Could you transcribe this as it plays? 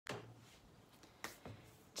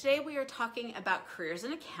Today we are talking about careers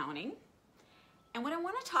in accounting, and what I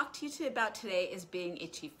want to talk to you about today is being a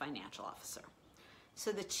chief financial officer.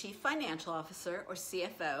 So the chief financial officer, or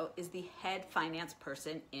CFO, is the head finance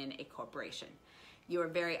person in a corporation. You are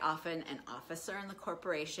very often an officer in the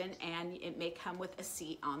corporation, and it may come with a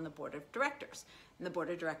seat on the board of directors. And the board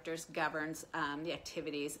of directors governs the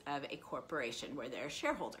activities of a corporation where there are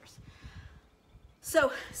shareholders.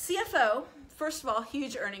 So CFO, first of all,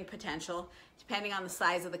 huge earning potential. Depending on the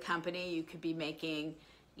size of the company, you could be making,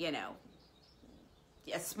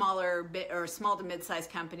 a smaller or small to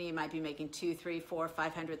mid-sized company, you might be making $200,000, $300,000,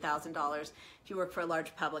 $400,000, $500,000. If you work for a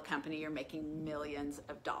large public company, you're making millions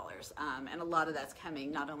of dollars. And a lot of that's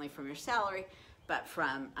coming not only from your salary, but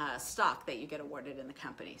from stock that you get awarded in the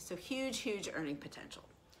company. So huge earning potential.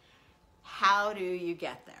 How do you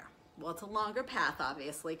get there? Well, it's a longer path,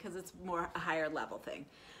 obviously, because it's more a higher level thing.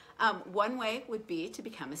 One way would be to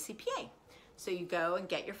become a CPA. So you go and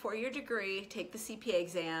get your 4-year degree, take the CPA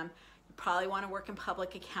exam. You probably want to work in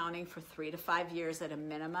public accounting for 3 to 5 years at a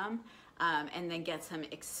minimum, and then get some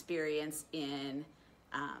experience in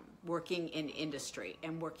working in industry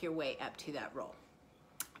and work your way up to that role.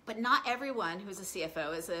 But not everyone who's a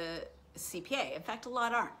CFO is a CPA. In fact, a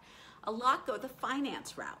lot aren't. A lot go the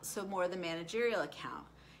finance route, so more the managerial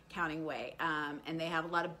accounting way, and they have a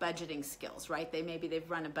lot of budgeting skills, right?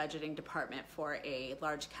 They've run a budgeting department for a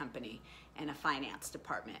large company and a finance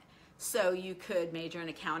department. So you could major in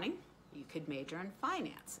accounting, you could major in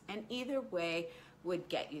finance, and either way would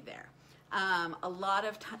get you there. A lot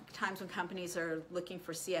of times when companies are looking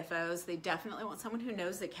for CFOs, they definitely want someone who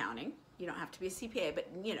knows accounting. You don't have to be a CPA, but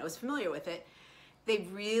is familiar with it. They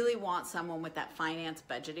really want someone with that finance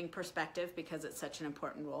budgeting perspective because it's such an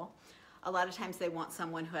important role. A lot of times they want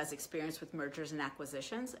someone who has experience with mergers and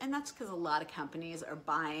acquisitions, and that's because a lot of companies are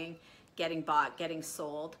buying, getting bought, getting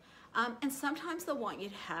sold. And sometimes they'll want you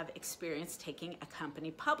to have experience taking a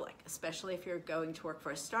company public, especially if you're going to work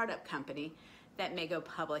for a startup company that may go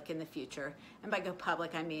public in the future. And by go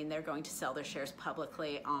public, I mean they're going to sell their shares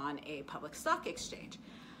publicly on a public stock exchange.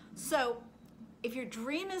 So if your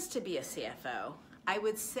dream is to be a CFO, I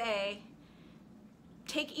would say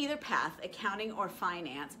take either path, accounting or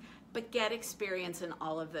finance, but get experience in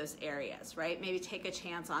all of those areas, right? Maybe take a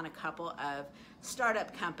chance on a couple of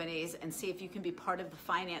startup companies and see if you can be part of the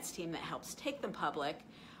finance team that helps take them public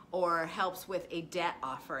or helps with a debt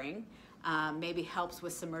offering, maybe helps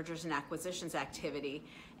with some mergers and acquisitions activity,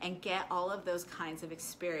 and get all of those kinds of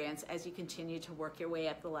experience as you continue to work your way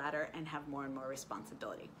up the ladder and have more and more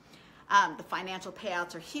responsibility. The financial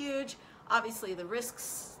payouts are huge. Obviously there's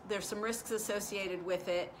some risks associated with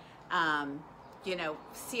it.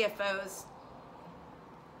 CFOs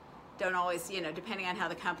don't always, depending on how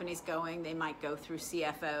the company's going, they might go through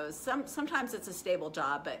CFOs. Sometimes it's a stable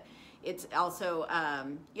job, but it's also,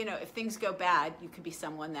 if things go bad, you could be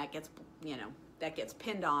someone that gets, that gets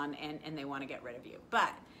pinned on and they want to get rid of you.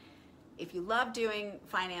 But if you love doing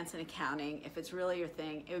finance and accounting, if it's really your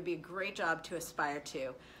thing, it would be a great job to aspire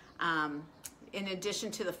to. In addition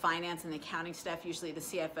to the finance and the accounting stuff, usually the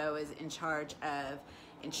CFO is in charge of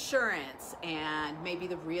insurance and maybe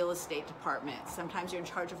the real estate department. Sometimes you're in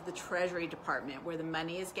charge of the treasury department where the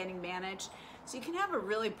money is getting managed. So you can have a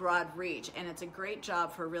really broad reach, and it's a great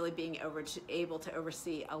job for really being able to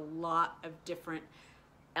oversee a lot of different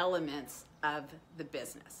elements of the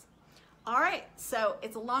business. All right, so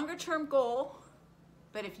it's a longer term goal,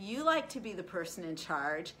 but if you like to be the person in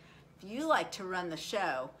charge, if you like to run the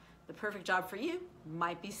show, the perfect job for you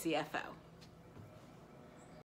might be CFO.